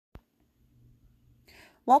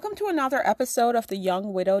Welcome to another episode of the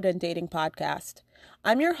Young Widowed and Dating Podcast.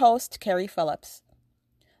 I'm your host, Carrie Phillips.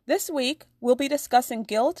 This week, we'll be discussing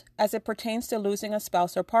guilt as it pertains to losing a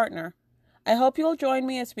spouse or partner. I hope you'll join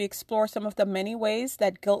me as we explore some of the many ways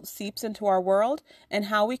that guilt seeps into our world and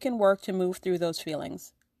how we can work to move through those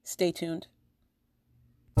feelings. Stay tuned.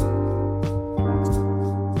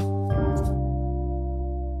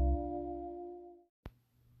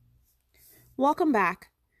 Welcome back.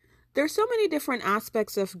 There's so many different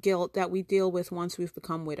aspects of guilt that we deal with once we've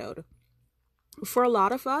become widowed. For a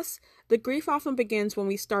lot of us, the grief often begins when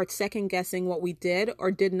we start second-guessing what we did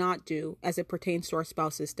or did not do as it pertains to our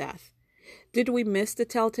spouse's death. Did we miss the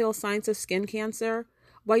telltale signs of skin cancer?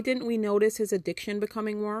 Why didn't we notice his addiction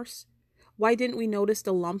becoming worse? Why didn't we notice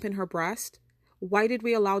the lump in her breast? Why did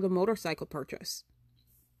we allow the motorcycle purchase?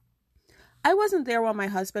 I wasn't there when my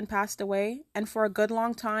husband passed away, and for a good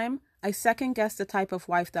long time, I second-guessed the type of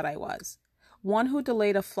wife that I was, one who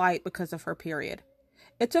delayed a flight because of her period.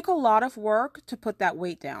 It took a lot of work to put that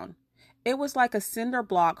weight down. It was like a cinder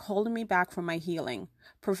block holding me back from my healing,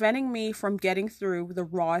 preventing me from getting through the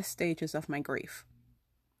rawest stages of my grief.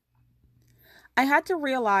 I had to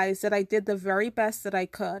realize that I did the very best that I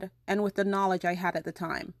could, and with the knowledge I had at the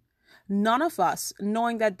time. None of us,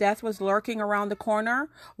 knowing that death was lurking around the corner,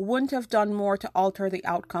 wouldn't have done more to alter the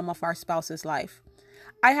outcome of our spouse's life.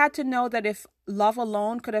 I had to know that if love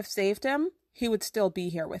alone could have saved him, he would still be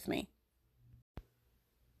here with me.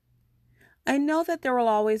 I know that there will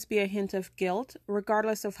always be a hint of guilt,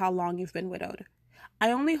 regardless of how long you've been widowed.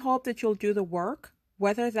 I only hope that you'll do the work,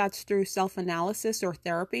 whether that's through self-analysis or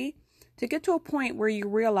therapy, to get to a point where you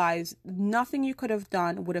realize nothing you could have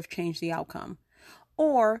done would have changed the outcome.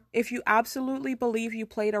 Or, if you absolutely believe you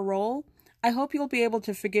played a role, I hope you'll be able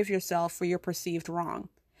to forgive yourself for your perceived wrong.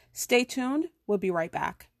 Stay tuned. We'll be right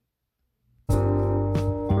back.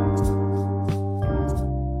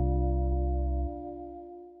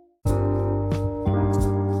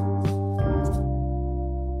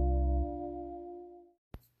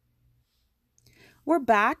 We're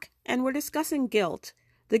back, and we're discussing guilt.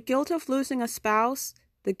 The guilt of losing a spouse,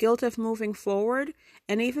 the guilt of moving forward,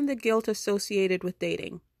 and even the guilt associated with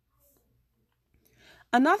dating.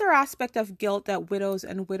 Another aspect of guilt that widows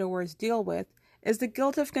and widowers deal with is the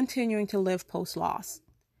guilt of continuing to live post-loss.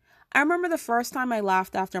 I remember the first time I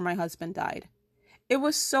laughed after my husband died. It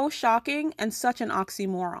was so shocking and such an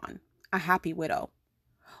oxymoron, a happy widow.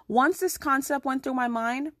 Once this concept went through my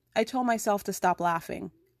mind, I told myself to stop laughing.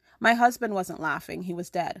 My husband wasn't laughing, he was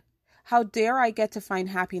dead. How dare I get to find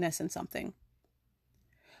happiness in something?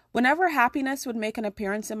 Whenever happiness would make an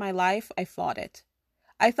appearance in my life, I fought it.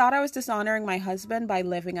 I thought I was dishonoring my husband by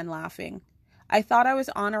living and laughing. I thought I was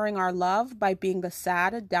honoring our love by being the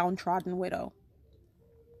sad, downtrodden widow.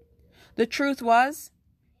 The truth was,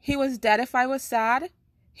 he was dead if I was sad.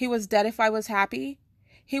 He was dead if I was happy.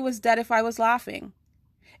 He was dead if I was laughing.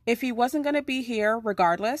 If he wasn't going to be here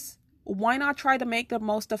regardless, why not try to make the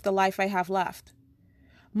most of the life I have left?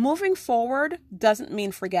 Moving forward doesn't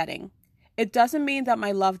mean forgetting. It doesn't mean that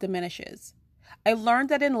my love diminishes. I learned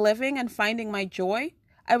that in living and finding my joy,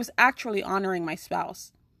 I was actually honoring my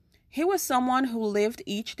spouse. He was someone who lived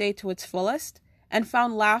each day to its fullest and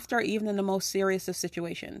found laughter even in the most serious of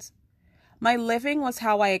situations. My living was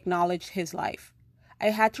how I acknowledged his life.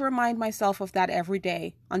 I had to remind myself of that every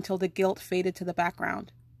day until the guilt faded to the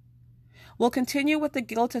background. We'll continue with the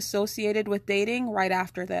guilt associated with dating right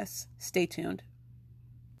after this. Stay tuned.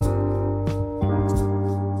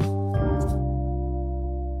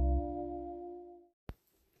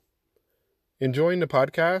 Enjoying the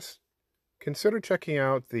podcast? Consider checking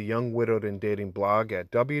out the Young Widowed and Dating blog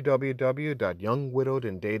at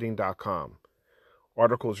www.youngwidowedanddating.com.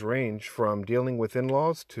 Articles range from dealing with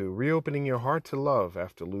in-laws to reopening your heart to love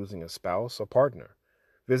after losing a spouse or partner.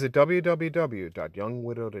 Visit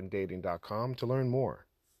www.youngwidowedanddating.com to learn more.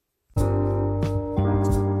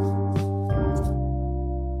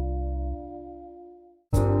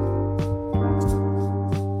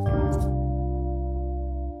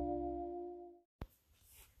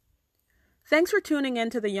 Thanks for tuning in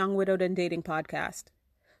to the Young Widowed and Dating podcast.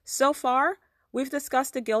 So far, we've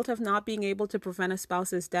discussed the guilt of not being able to prevent a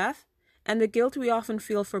spouse's death and the guilt we often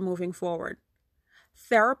feel for moving forward.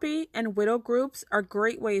 Therapy and widow groups are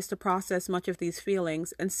great ways to process much of these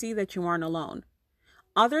feelings and see that you aren't alone.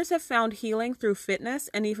 Others have found healing through fitness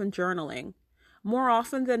and even journaling. More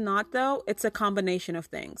often than not, though, it's a combination of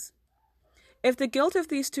things. If the guilt of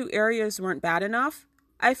these two areas weren't bad enough,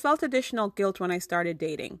 I felt additional guilt when I started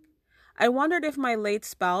dating. I wondered if my late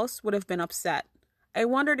spouse would have been upset. I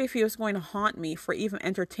wondered if he was going to haunt me for even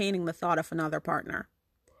entertaining the thought of another partner.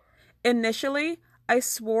 Initially, I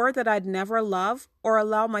swore that I'd never love or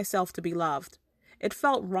allow myself to be loved. It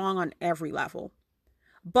felt wrong on every level.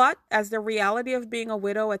 But as the reality of being a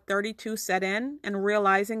widow at 32 set in and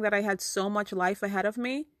realizing that I had so much life ahead of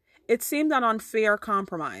me, it seemed an unfair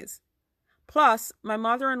compromise. Plus, my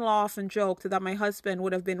mother-in-law often joked that my husband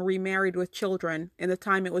would have been remarried with children in the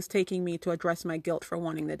time it was taking me to address my guilt for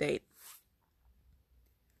wanting to date.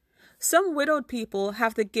 Some widowed people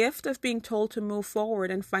have the gift of being told to move forward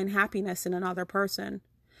and find happiness in another person.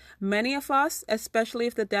 Many of us, especially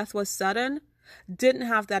if the death was sudden, didn't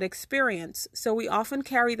have that experience, so we often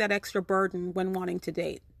carry that extra burden when wanting to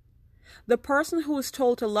date. The person who is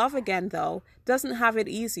told to love again, though, doesn't have it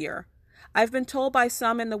easier. I've been told by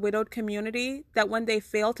some in the widowed community that when they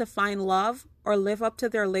fail to find love or live up to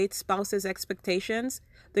their late spouse's expectations,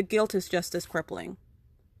 the guilt is just as crippling.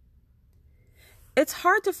 It's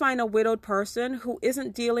hard to find a widowed person who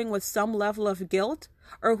isn't dealing with some level of guilt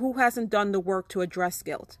or who hasn't done the work to address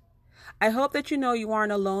guilt. I hope that you know you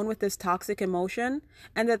aren't alone with this toxic emotion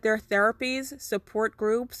and that there are therapies, support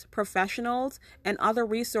groups, professionals, and other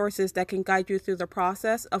resources that can guide you through the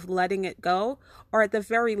process of letting it go, or at the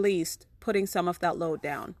very least, putting some of that load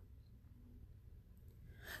down.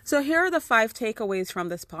 So here are the 5 takeaways from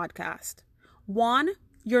this podcast. 1,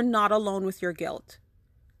 you're not alone with your guilt.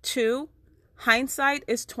 2, hindsight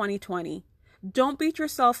is 20/20. Don't beat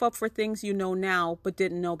yourself up for things you know now but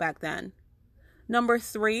didn't know back then. Number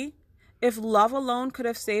 3, if love alone could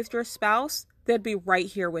have saved your spouse, they'd be right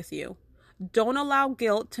here with you. Don't allow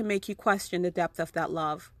guilt to make you question the depth of that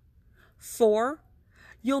love. 4,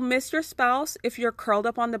 you'll miss your spouse if you're curled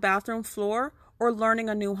up on the bathroom floor or learning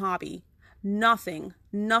a new hobby. Nothing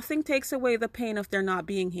takes away the pain of their not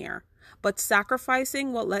being here, but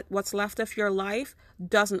sacrificing what's left of your life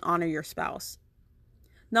doesn't honor your spouse.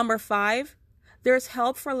 Number 5, there's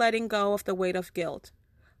help for letting go of the weight of guilt.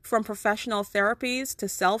 From professional therapies to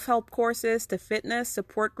self-help courses to fitness,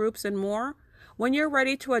 support groups, and more, when you're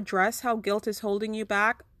ready to address how guilt is holding you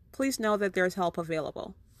back, please know that there's help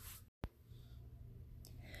available.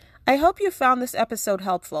 I hope you found this episode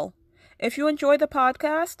helpful. If you enjoyed the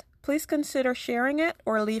podcast, please consider sharing it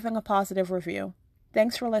or leaving a positive review.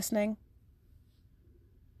 Thanks for listening.